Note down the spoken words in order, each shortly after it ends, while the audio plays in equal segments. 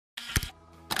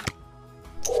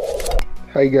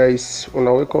Hi guys,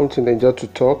 welcome to Nigeria to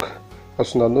talk.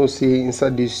 As you know, say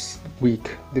inside this week,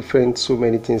 so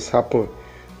many things happen.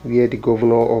 Where the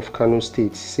governor of Kano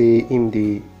State say him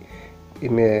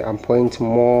appoint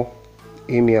more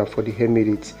emir for the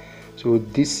Emirates. So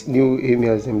this new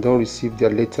emirs them don't receive their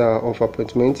letter of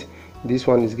appointment. This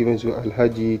one is given to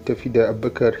Alhaji Tafida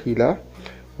Abubakar Hila,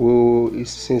 who is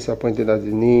since appointed as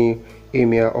the new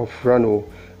emir of Rano.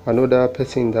 Another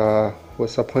person that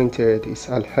was appointed is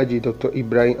Alhaji Dr.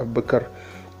 Ibrahim Abubakar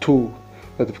II,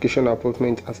 notification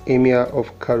appointment as Emir of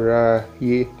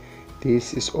Karaye.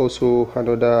 This is also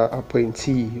another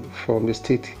appointee from the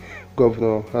state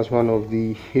governor as one of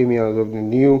the emirs of the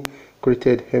new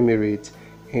created emirate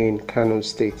in Kano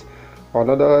State.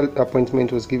 Another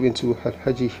appointment was given to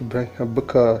Alhaji Ibrahim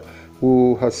Abubakar,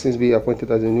 who has since been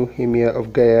appointed as the new emir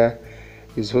of Gaya.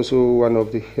 Is also one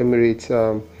of the emirate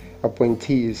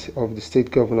appointees of the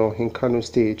state governor in Kano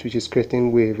State, which is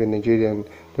creating wave in Nigeria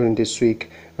during this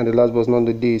week. And the last but not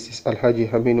the least is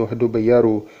Alhaji Aminu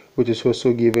Hadobayaro, which is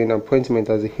also given appointment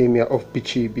as the emir of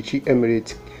Bichi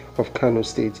Emirate of Kano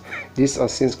State. This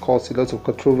has since caused a lot of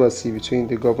controversy between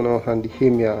the governor and the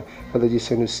emir, Alhaji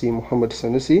Sanusi Muhammad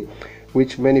Sanusi,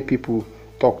 which many people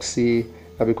say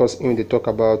because even they talk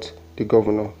about the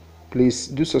governor. Please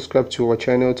do subscribe to our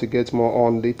channel to get more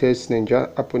on latest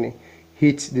Ninja happening.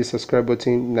 Hit the subscribe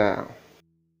button now.